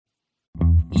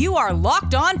You are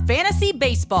Locked On Fantasy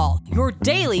Baseball, your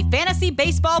daily fantasy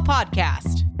baseball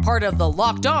podcast. Part of the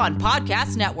Locked On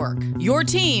Podcast Network, your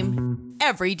team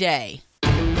every day.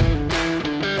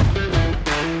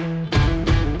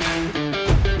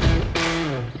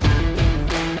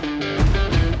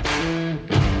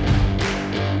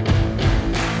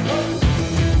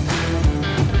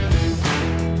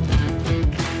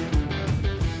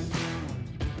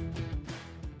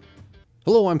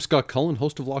 Hello, I'm Scott Cullen,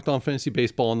 host of Locked On Fantasy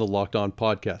Baseball on the Locked On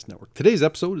Podcast Network. Today's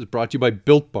episode is brought to you by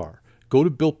Built Bar. Go to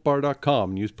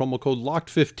BuiltBar.com and use promo code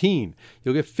LOCKED15.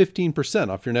 You'll get 15%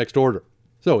 off your next order.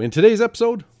 So in today's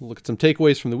episode, we'll look at some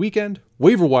takeaways from the weekend,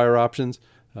 waiver wire options,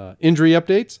 injury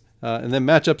updates, and then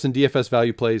matchups and DFS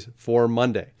value plays for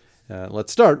Monday.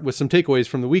 Let's start with some takeaways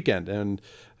from the weekend. And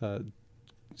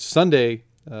Sunday,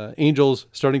 Angels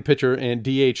starting pitcher and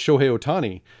DH Shohei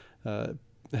Ohtani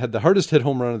had the hardest hit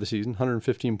home run of the season,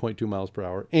 115.2 miles per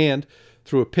hour, and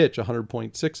threw a pitch,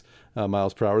 100.6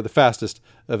 miles per hour, the fastest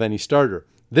of any starter.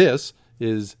 This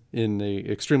is, in an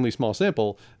extremely small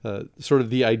sample, sort of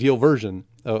the ideal version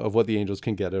of what the Angels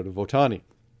can get out of Ohtani.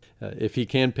 If he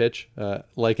can pitch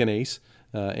like an ace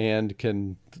and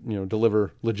can,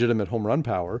 deliver legitimate home run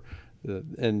power,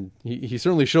 and he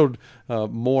certainly showed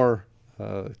more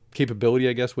capability,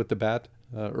 I guess, with the bat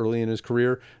early in his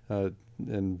career,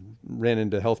 and ran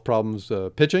into health problems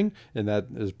pitching, and that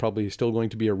is probably still going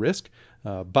to be a risk.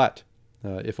 But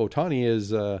if Ohtani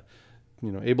is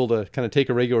able to kind of take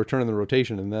a regular turn in the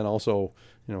rotation and then also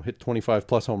hit 25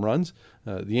 plus home runs,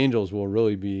 the Angels will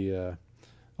really be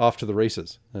off to the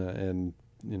races. And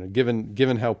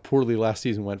given how poorly last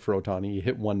season went for Ohtani, he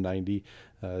hit 190.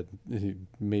 He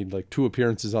made like 2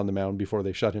 appearances on the mound before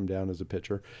they shut him down as a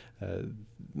pitcher.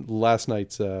 Last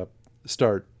night's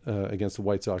start against the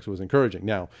White Sox was encouraging.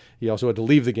 Now, he also had to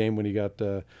leave the game when he got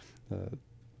kind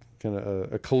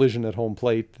of a collision at home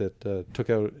plate that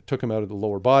took him out of the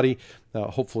lower body.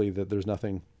 Hopefully that there's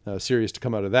nothing serious to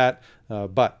come out of that.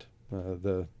 But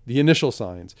the initial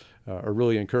signs are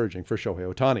really encouraging for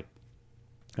Shohei Ohtani.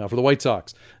 For the White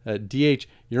Sox, DH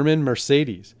Yermin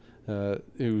Mercedes,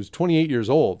 who's 28 years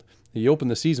old. He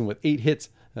opened the season with 8 hits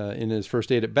in his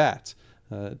first 8 at-bats.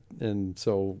 And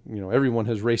so, everyone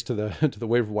has raced to the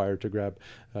waiver wire to grab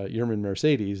Yermin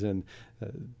Mercedes. And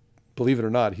believe it or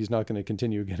not, he's not going to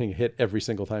continue getting a hit every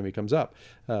single time he comes up.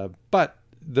 But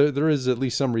there is at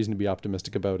least some reason to be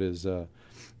optimistic about his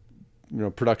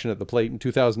production at the plate. In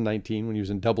 2019, when he was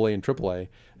in AA and AAA,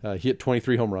 he hit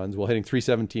 23 home runs while hitting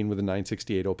 317 with a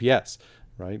 968 OPS.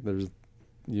 Right?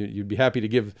 You'd be happy to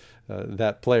give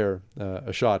that player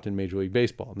a shot in Major League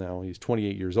Baseball. Now, he's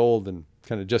 28 years old and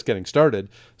kind of just getting started,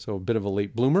 so a bit of a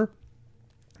late bloomer.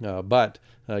 But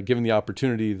given the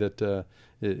opportunity that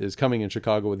is coming in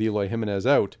Chicago with Eloy Jimenez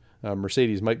out,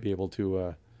 Mercedes might be able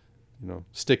to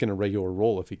stick in a regular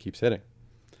role if he keeps hitting.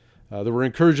 There were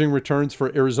encouraging returns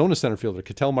for Arizona center fielder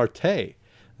Ketel Marte,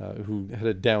 who had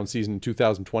a down season in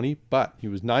 2020, but he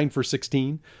was 9 for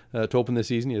 16 to open the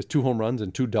season. He has 2 home runs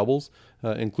and 2 doubles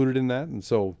included in that, and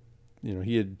so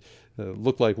he had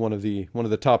looked like one of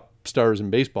the top stars in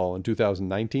baseball in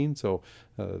 2019. So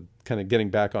kind of getting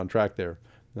back on track there,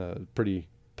 pretty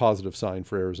positive sign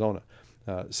for Arizona.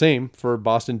 Same for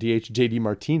Boston DH JD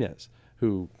Martinez,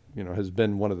 who has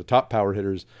been one of the top power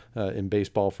hitters in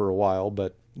baseball for a while,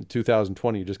 but in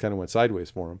 2020 just kind of went sideways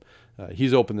for him.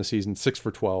 He's opened the season 6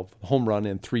 for 12, home run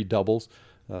and 3 doubles.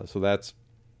 So that's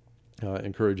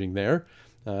encouraging there.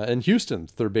 And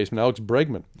Houston's third baseman Alex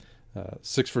Bregman,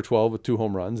 6 for 12 with 2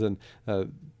 home runs. And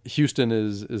Houston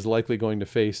is likely going to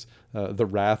face the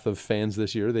wrath of fans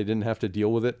this year. They didn't have to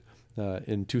deal with it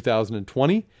in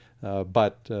 2020.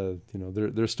 But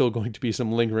there's still going to be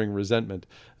some lingering resentment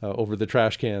over the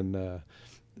trash can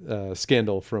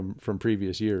scandal from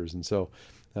previous years. And so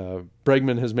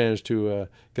Bregman has managed to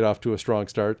get off to a strong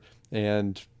start,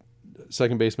 and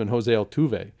second baseman Jose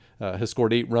Altuve has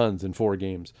scored 8 runs in 4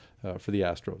 games for the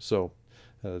Astros. So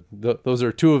those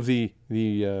are 2 of the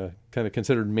kind of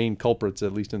considered main culprits,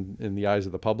 at least in the eyes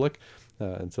of the public.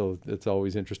 And so it's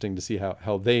always interesting to see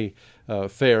how they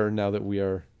fare now that we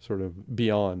are sort of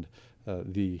beyond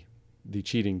the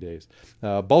cheating days.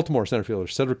 Baltimore center fielder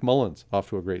Cedric Mullins off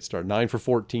to a great start. 9 for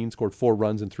 14, scored 4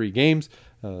 runs in 3 games.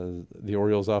 The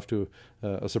Orioles off to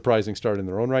a surprising start in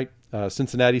their own right.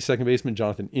 Cincinnati second baseman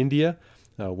Jonathan India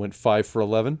went 5 for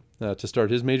 11 to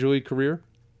start his major league career.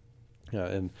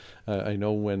 And I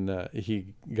know when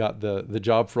he got the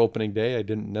job for opening day, I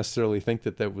didn't necessarily think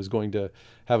that was going to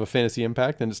have a fantasy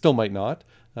impact, and it still might not.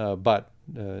 But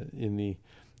in the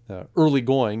early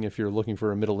going, if you're looking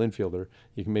for a middle infielder,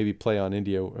 you can maybe play on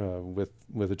India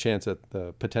with a chance at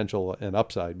the potential and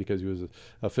upside because he was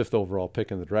a 5th overall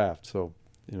pick in the draft. So,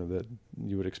 that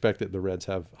you would expect that the Reds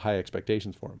have high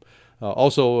expectations for him.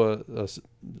 Also,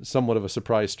 somewhat of a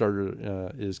surprise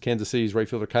starter is Kansas City's right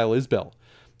fielder Kyle Isbell,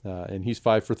 and he's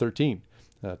 5 for 13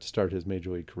 to start his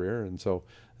major league career. And so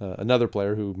another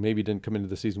player who maybe didn't come into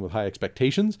the season with high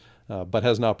expectations, but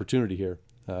has an opportunity here,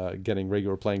 getting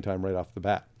regular playing time right off the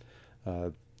bat.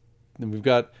 Then we've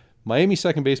got Miami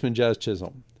second baseman Jazz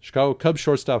Chisholm, Chicago Cubs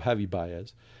shortstop Javi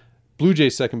Baez, Blue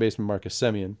Jays second baseman Marcus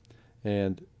Semien,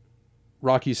 and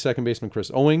Rockies second baseman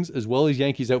Chris Owings, as well as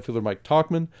Yankees outfielder Mike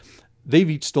Tauchman. They've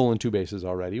each stolen 2 bases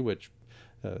already, which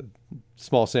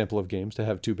small sample of games to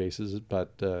have 2 bases,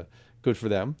 but good for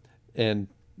them. And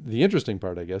the interesting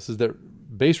part, I guess, is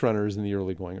that base runners in the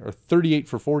early going are 38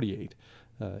 for 48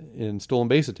 in stolen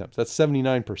base attempts. That's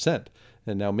 79%.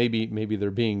 And now maybe they're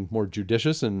being more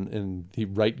judicious and the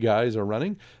right guys are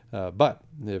running. But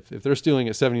if they're stealing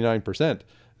at 79%,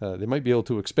 they might be able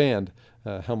to expand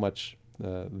how much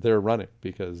they're running,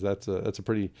 because that's a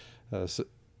pretty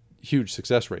huge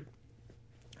success rate.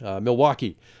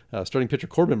 Milwaukee starting pitcher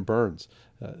Corbin Burns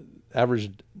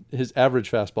his average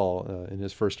fastball in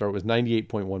his first start was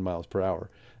 98.1 miles per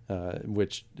hour,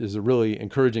 which is a really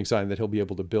encouraging sign that he'll be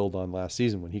able to build on last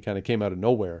season when he kind of came out of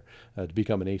nowhere to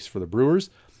become an ace for the Brewers.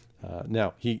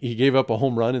 Now, he gave up a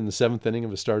home run in the 7th inning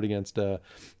of a start against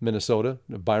Minnesota.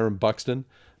 Byron Buxton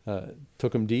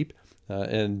took him deep.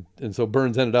 And so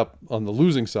Burns ended up on the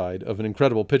losing side of an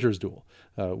incredible pitcher's duel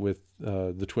with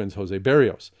the Twins' Jose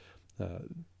Barrios.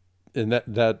 And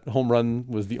that home run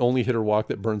was the only hitter walk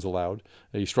that Burns allowed.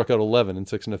 He struck out 11 in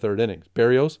 6 1/3 innings.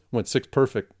 Barrios went 6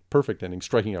 perfect innings,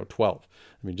 striking out 12.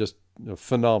 I mean, just a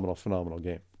phenomenal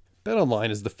game. BetOnline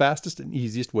is the fastest and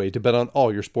easiest way to bet on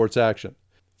all your sports action.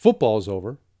 Football is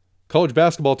over. College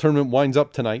basketball tournament winds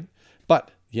up tonight,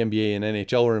 but the NBA and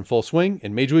NHL are in full swing,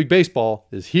 and Major League Baseball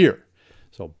is here.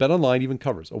 So BetOnline even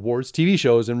covers awards, TV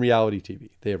shows, and reality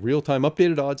TV. They have real-time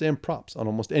updated odds and props on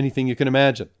almost anything you can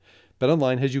imagine.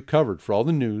 BetOnline has you covered for all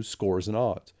the news, scores, and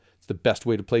odds. It's the best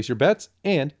way to place your bets,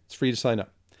 and it's free to sign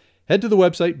up. Head to the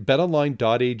website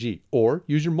betonline.ag or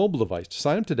use your mobile device to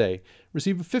sign up today.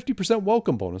 Receive a 50%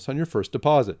 welcome bonus on your first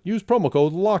deposit. Use promo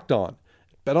code LOCKEDON.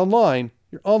 BetOnline,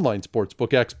 your online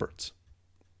sportsbook experts.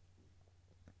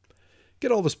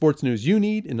 Get all the sports news you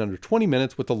need in under 20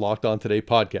 minutes with the Locked On Today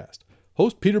podcast.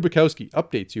 Host Peter Bukowski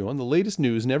updates you on the latest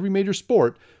news in every major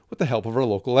sport with the help of our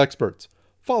local experts.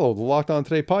 Follow the Locked On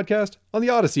Today podcast on the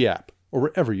Odyssey app or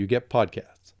wherever you get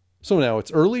podcasts. So now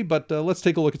it's early, but let's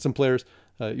take a look at some players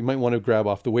you might want to grab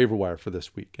off the waiver wire for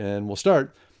this week. And we'll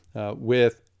start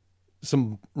with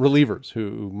some relievers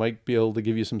who might be able to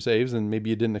give you some saves, and maybe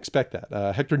you didn't expect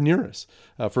that. Hector Neris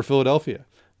for Philadelphia.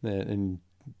 And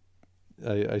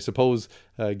I suppose,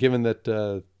 given that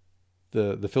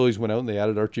the Phillies went out and they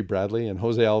added Archie Bradley and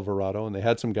Jose Alvarado, and they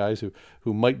had some guys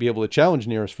who might be able to challenge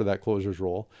Neris for that closer's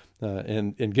role.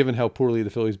 And given how poorly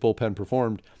the Phillies bullpen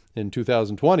performed in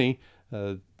 2020,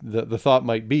 the thought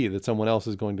might be that someone else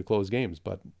is going to close games,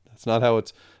 but that's not how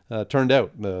it's turned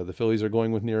out. The Phillies are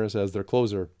going with Neris as their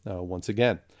closer once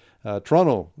again.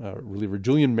 Toronto reliever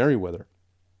Julian Merryweather,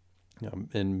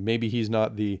 and maybe he's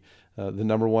not the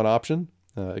number one option.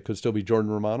 It could still be Jordan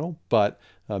Romano, but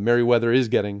Merryweather is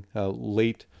getting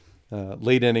late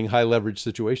inning high leverage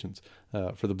situations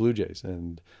for the Blue Jays,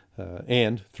 and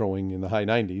throwing in the high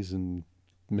 90s and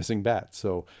missing bats.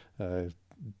 So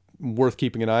worth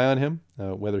keeping an eye on him,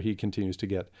 whether he continues to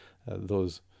get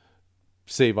those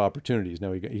save opportunities.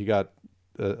 Now he got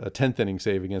a 10th inning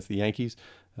save against the Yankees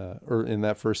in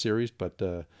that first series, but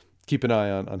keep an eye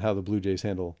on how the Blue Jays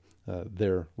handle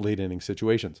their late inning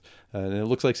situations. And it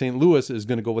looks like St. Louis is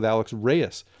going to go with Alex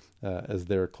Reyes as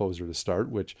their closer to start,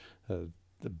 which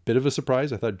a bit of a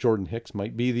surprise. I thought Jordan Hicks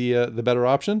might be the better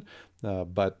option,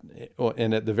 but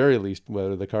at the very least,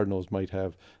 whether the Cardinals might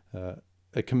have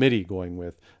a committee going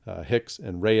with Hicks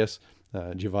and Reyes,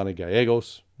 Giovanni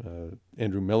Gallegos,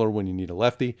 Andrew Miller when you need a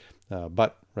lefty.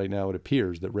 But right now it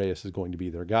appears that Reyes is going to be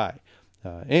their guy.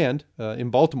 And in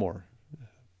Baltimore,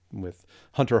 with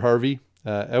Hunter Harvey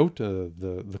out,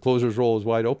 the closer's role is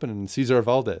wide open, and Cesar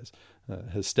Valdez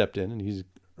has stepped in, and he's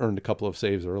earned a couple of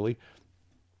saves early.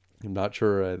 I'm not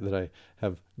sure that I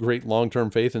have great long-term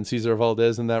faith in Cesar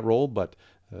Valdez in that role, but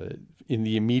in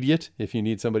the immediate, if you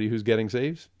need somebody who's getting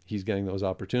saves, he's getting those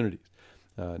opportunities.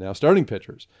 Now, starting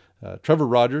pitchers. Trevor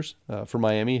Rogers for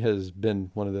Miami has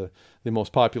been one of the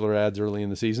most popular ads early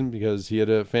in the season because he had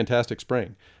a fantastic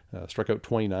spring. Struck out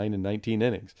 29 in 19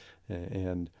 innings.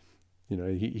 And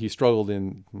he struggled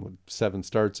in 7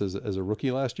 starts as a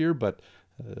rookie last year, but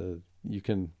you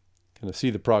can kind of see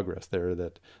the progress there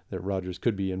that Rogers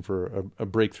could be in for a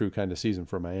breakthrough kind of season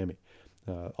for Miami.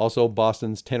 Also,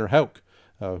 Boston's Tanner Houck,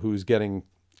 who's getting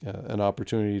an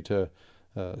opportunity to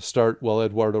start while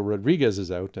Eduardo Rodriguez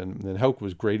is out. And Houck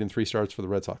was great in 3 starts for the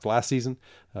Red Sox last season,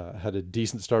 had a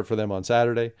decent start for them on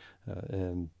Saturday.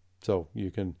 And so you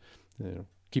can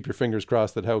keep your fingers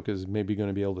crossed that Houck is maybe going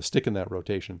to be able to stick in that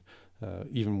rotation,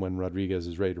 even when Rodriguez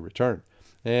is ready to return.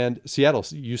 And Seattle,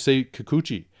 Yusei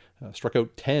Kikuchi struck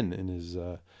out 10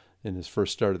 in his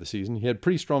first start of the season. He had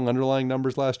pretty strong underlying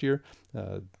numbers last year,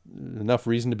 enough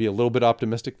reason to be a little bit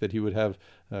optimistic that he would have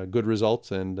good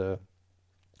results, and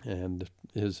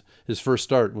his first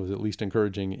start was at least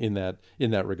encouraging in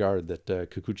that regard, that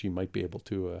Kikuchi might be able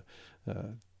to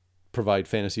provide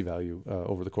fantasy value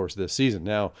over the course of this season.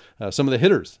 Now, some of the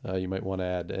hitters you might want to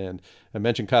add, and I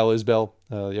mentioned Kyle Isbell,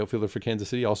 the outfielder for Kansas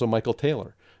City, also Michael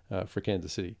Taylor for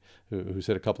Kansas City, who's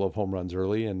hit a couple of home runs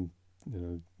early, and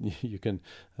you can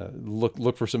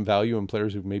look for some value in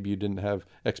players who maybe you didn't have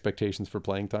expectations for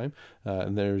playing time.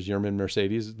 And there's Yermin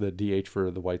Mercedes, the DH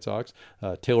for the White Sox,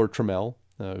 Taylor Trammell,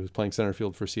 who's playing center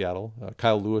field for Seattle.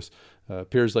 Kyle Lewis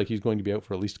appears like he's going to be out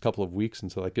for at least a couple of weeks, and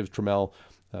so that gives Trammell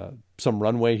some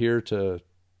runway here to,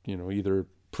 either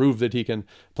prove that he can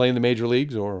play in the major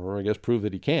leagues, or I guess prove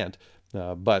that he can't.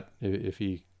 But if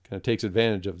he kind of takes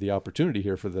advantage of the opportunity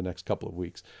here for the next couple of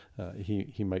weeks,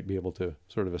 he might be able to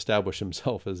sort of establish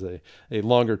himself as a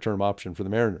longer-term option for the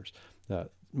Mariners.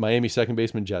 Miami second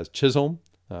baseman Jazz Chisholm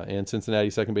and Cincinnati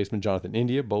second baseman Jonathan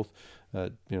India, both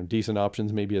decent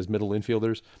options maybe as middle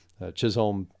infielders.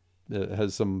 Chisholm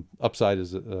has some upside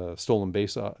as a stolen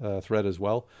base threat as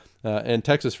well. And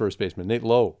Texas first baseman Nate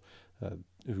Lowe,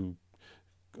 who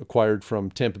acquired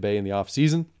from Tampa Bay in the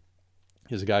offseason,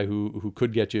 is a guy who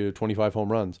could get you 25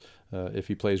 home runs if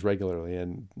he plays regularly,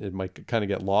 and it might kind of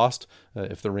get lost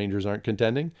if the Rangers aren't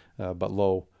contending. But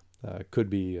Lowe could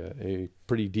be a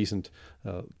pretty decent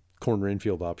corner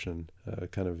infield option,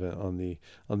 kind of on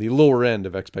the lower end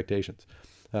of expectations.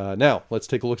 Now, let's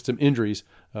take a look at some injuries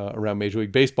around Major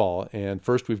League Baseball. And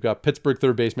first, we've got Pittsburgh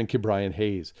third baseman Ke'Bryan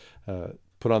Hayes,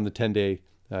 put on the 10-day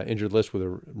injured list with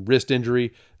a wrist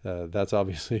injury. That's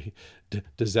obviously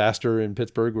disaster in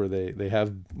Pittsburgh, where they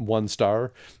have one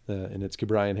star, and it's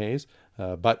Ke'Bryan Hayes.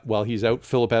 But while he's out,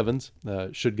 Phillip Evans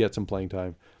should get some playing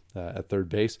time at third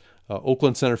base.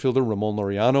 Oakland center fielder Ramon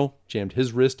Laureano jammed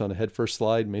his wrist on a headfirst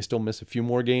slide, may still miss a few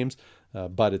more games,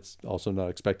 but it's also not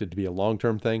expected to be a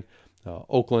long-term thing.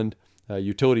 Oakland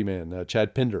utility man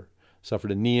Chad Pinder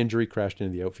suffered a knee injury, crashed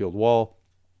into the outfield wall.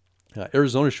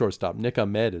 Arizona shortstop Nick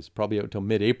Ahmed is probably out until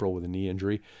mid-April with a knee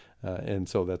injury, and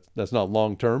so that's not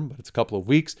long-term, but it's a couple of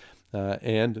weeks.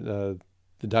 And the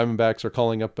Diamondbacks are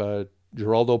calling up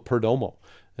Geraldo Perdomo.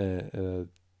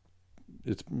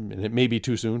 It may be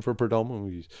too soon for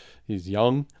Perdomo. He's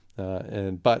young,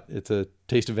 but it's a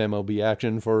taste of MLB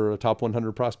action for a top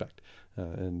 100 prospect,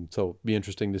 and so it'll be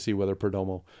interesting to see whether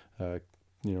Perdomo,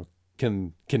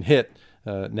 can hit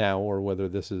now, or whether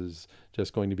this is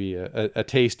just going to be a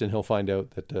taste, and he'll find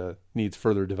out that needs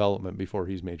further development before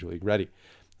he's major league ready.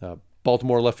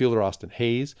 Baltimore left fielder Austin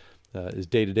Hayes is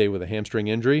day-to-day with a hamstring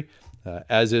injury,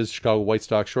 as is Chicago White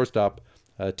Sox shortstop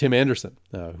Tim Anderson,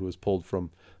 who was pulled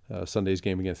from Sunday's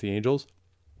game against the Angels.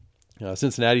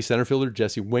 Cincinnati center fielder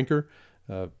Jesse Winker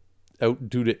out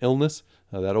due to illness.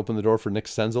 That opened the door for Nick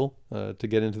Senzel to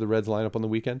get into the Reds lineup on the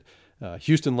weekend.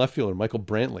 Houston left fielder Michael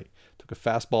Brantley took a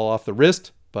fastball off the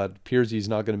wrist, but appears he's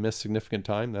not going to miss significant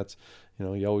time. That's,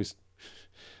 you always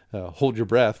hold your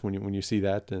breath when you see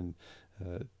that. And,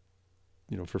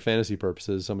 for fantasy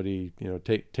purposes, somebody,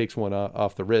 takes one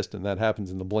off the wrist, and that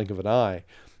happens in the blink of an eye.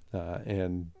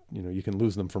 And, you can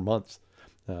lose them for months.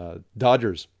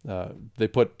 Dodgers, they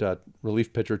put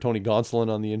relief pitcher Tony Gonsolin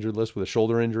on the injured list with a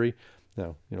shoulder injury.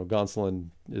 Now, Gonsolin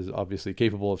is obviously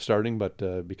capable of starting,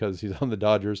 but because he's on the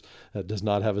Dodgers, does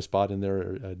not have a spot in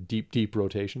their deep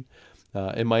rotation.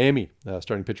 In Miami,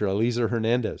 starting pitcher Eliezer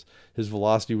Hernandez, his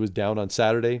velocity was down on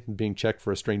Saturday, being checked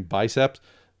for a strained biceps.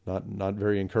 Not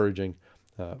very encouraging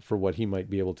for what he might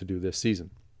be able to do this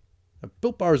season. Now,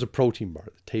 Built Bar is a protein bar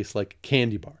that tastes like a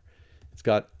candy bar. It's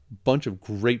got a bunch of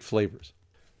great flavors.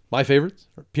 My favorites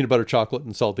are peanut butter chocolate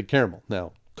and salted caramel.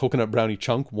 Now, Coconut Brownie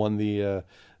Chunk won the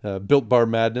Built Bar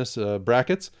Madness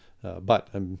brackets, but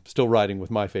I'm still riding with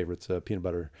my favorites, peanut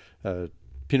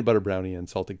butter brownie and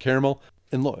salted caramel.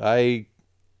 And look, I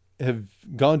have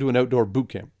gone to an outdoor boot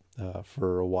camp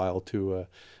for a while to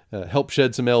help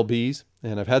shed some lbs,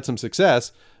 and I've had some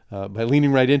success by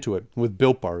leaning right into it with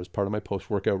Built Bar as part of my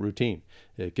post-workout routine.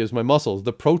 It gives my muscles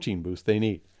the protein boost they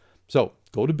need. So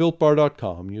go to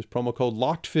BuiltBar.com, use promo code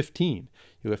LOCKED15.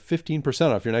 You'll get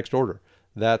 15% off your next order.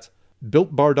 That's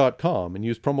BuiltBar.com and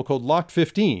use promo code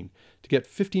LOCKED15 to get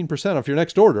 15% off your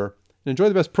next order and enjoy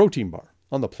the best protein bar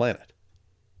on the planet.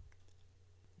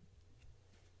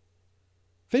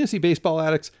 Fantasy baseball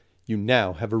addicts, you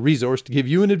now have a resource to give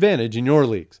you an advantage in your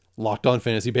leagues. Locked On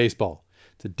Fantasy Baseball.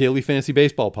 It's a daily fantasy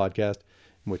baseball podcast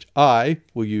in which I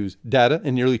will use data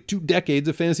and nearly 2 decades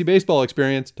of fantasy baseball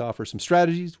experience to offer some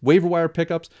strategies, waiver wire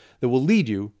pickups that will lead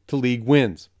you to league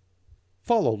wins.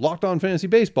 Follow Locked On Fantasy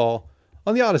Baseball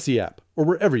on the Odyssey app or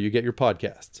wherever you get your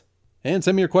podcasts. And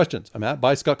send me your questions. I'm at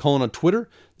 @ByScottCullen on Twitter.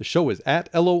 The show is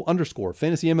at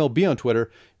 @LO_FantasyMLB on Twitter.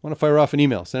 You want to fire off an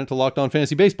email, send it to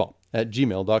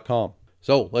LockedOnFantasyBaseball@gmail.com.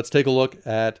 So let's take a look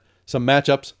at some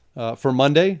matchups for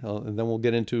Monday, and then we'll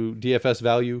get into DFS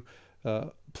value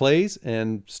plays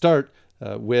and start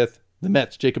with the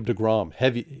Mets. Jacob deGrom,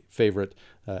 heavy favorite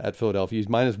at Philadelphia. He's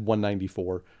minus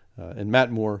 194, and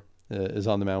Matt Moore is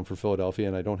on the mound for Philadelphia,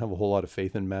 and I don't have a whole lot of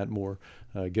faith in Matt Moore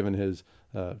given his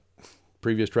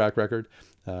previous track record,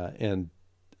 and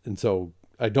so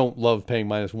I don't love paying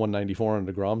minus 194 on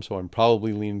deGrom, so I'm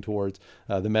probably leaning towards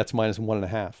the Mets minus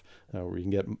 1.5, where you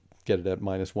can get it at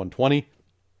minus 120,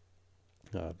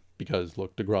 because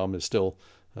look, deGrom is still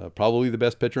probably the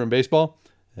best pitcher in baseball,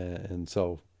 and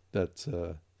so that's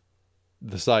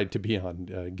the side to be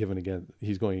on, given again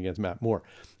he's going against Matt Moore.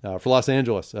 For Los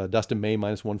Angeles, Dustin May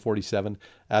minus 147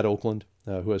 at Oakland,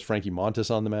 who has Frankie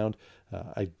Montas on the mound.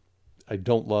 I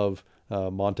don't love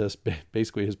Montas.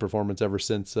 Basically, his performance ever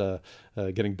since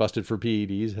getting busted for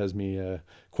PEDs has me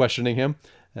questioning him.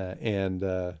 And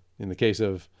in the case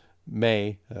of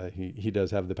May, he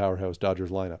does have the powerhouse Dodgers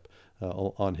lineup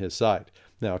on his side.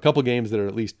 Now, a couple games that are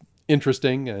at least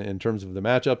interesting in terms of the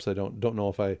matchups. I don't know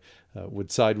if I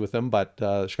would side with them, but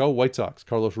Chicago White Sox,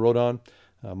 Carlos Rodon,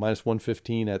 minus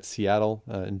 115 at Seattle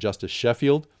and Justice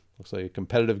Sheffield. Looks like a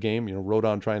competitive game.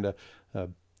 Rodon trying to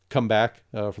come back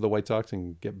for the White Sox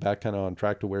and get back kind of on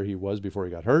track to where he was before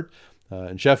he got hurt.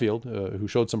 And Sheffield, who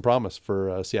showed some promise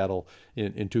for Seattle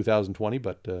in 2020,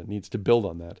 but needs to build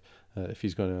on that if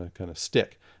he's going to kind of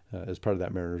stick as part of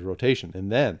that Mariners rotation.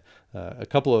 And then a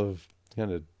couple of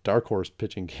kind of dark horse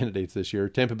pitching candidates this year.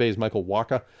 Tampa Bay's Michael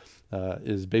Wacha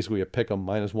is basically a pick 'em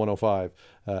minus 105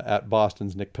 at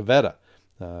Boston's Nick Pivetta.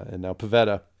 And now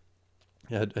Pivetta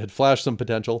had flashed some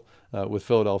potential with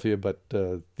Philadelphia, but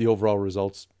the overall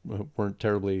results weren't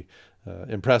terribly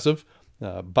impressive.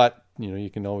 But you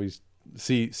can always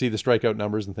see the strikeout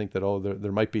numbers and think that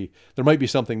there might be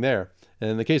something there. And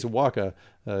in the case of Wacha,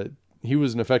 he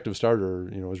was an effective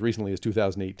starter, as recently as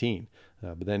 2018.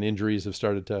 But then injuries have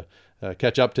started to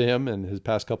catch up to him, and his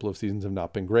past couple of seasons have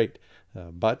not been great.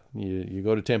 But you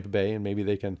go to Tampa Bay, and maybe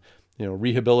they can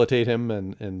rehabilitate him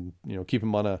and keep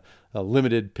him on a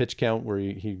limited pitch count where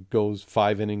he goes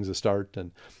 5 innings a start.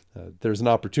 And there's an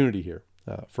opportunity here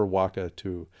for Wacha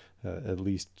to at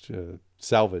least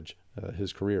salvage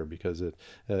his career, because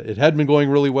it had been going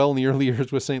really well in the early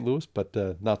years with St. Louis, but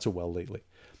not so well lately.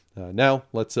 Now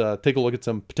let's take a look at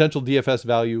some potential DFS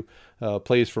value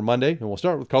plays for Monday, and we'll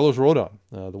start with Carlos Rodon.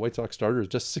 The White Sox starter is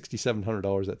just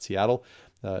 $6,700 at Seattle.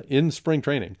 In spring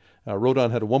training,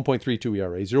 Rodon had a 1.32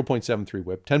 ERA, 0.73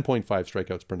 WHIP, 10.5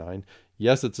 strikeouts per 9.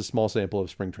 Yes, it's a small sample of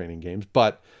spring training games,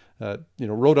 but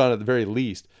Rodon at the very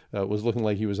least was looking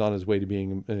like he was on his way to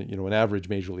being an average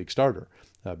major league starter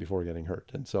before getting hurt.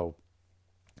 And so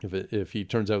if he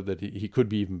turns out that he could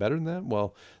be even better than that,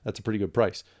 well, that's a pretty good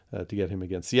price to get him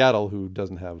against Seattle, who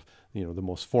doesn't have the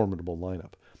most formidable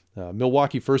lineup.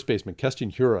 Milwaukee first baseman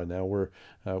Keston Hiura. Now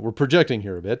we're projecting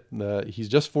here a bit. He's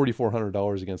just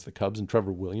 $4,400 against the Cubs and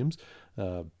Trevor Williams,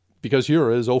 because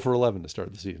Hiura is 0 for 11 to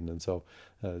start the season, and so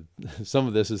some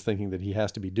of this is thinking that he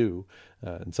has to be due,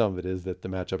 and some of it is that the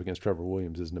matchup against Trevor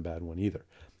Williams isn't a bad one either.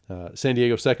 San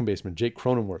Diego second baseman Jake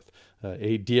Cronenworth,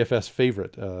 a DFS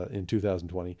favorite in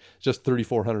 2020, just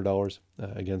 $3,400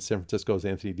 against San Francisco's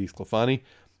Anthony DeSclafani.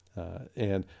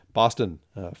 And Boston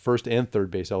first and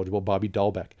third base eligible Bobby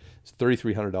Dahlbeck is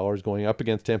 $3,300 going up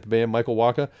against Tampa Bay and Michael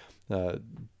Wacha.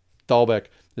 Dahlbeck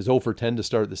is 0 for 10 to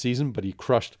start the season, but he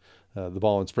crushed the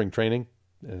ball in spring training.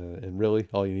 And really,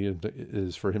 all you need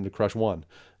is for him to crush one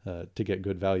to get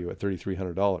good value at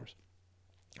 $3,300.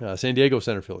 San Diego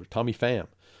center fielder Tommy Pham,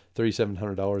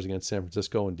 $3,700 against San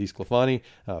Francisco and DeSclafani.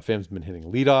 Pham's been hitting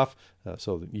leadoff,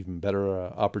 so even better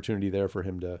opportunity there for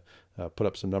him to put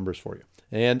up some numbers for you.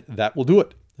 And that will do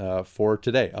it for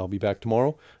today. I'll be back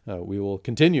tomorrow. We will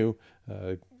continue,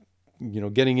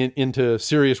 getting into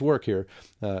serious work here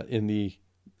in the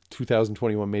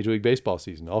 2021 Major League Baseball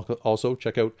season. Also,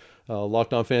 check out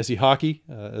Locked On Fantasy Hockey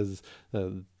as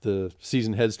the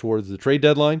season heads towards the trade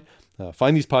deadline.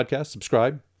 Find these podcasts,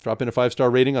 subscribe, drop in a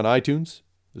 5-star rating on iTunes,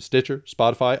 Stitcher,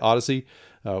 Spotify, Odyssey,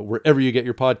 wherever you get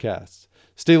your podcasts.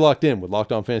 Stay locked in with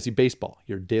Locked On Fantasy Baseball,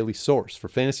 your daily source for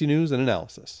fantasy news and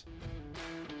analysis.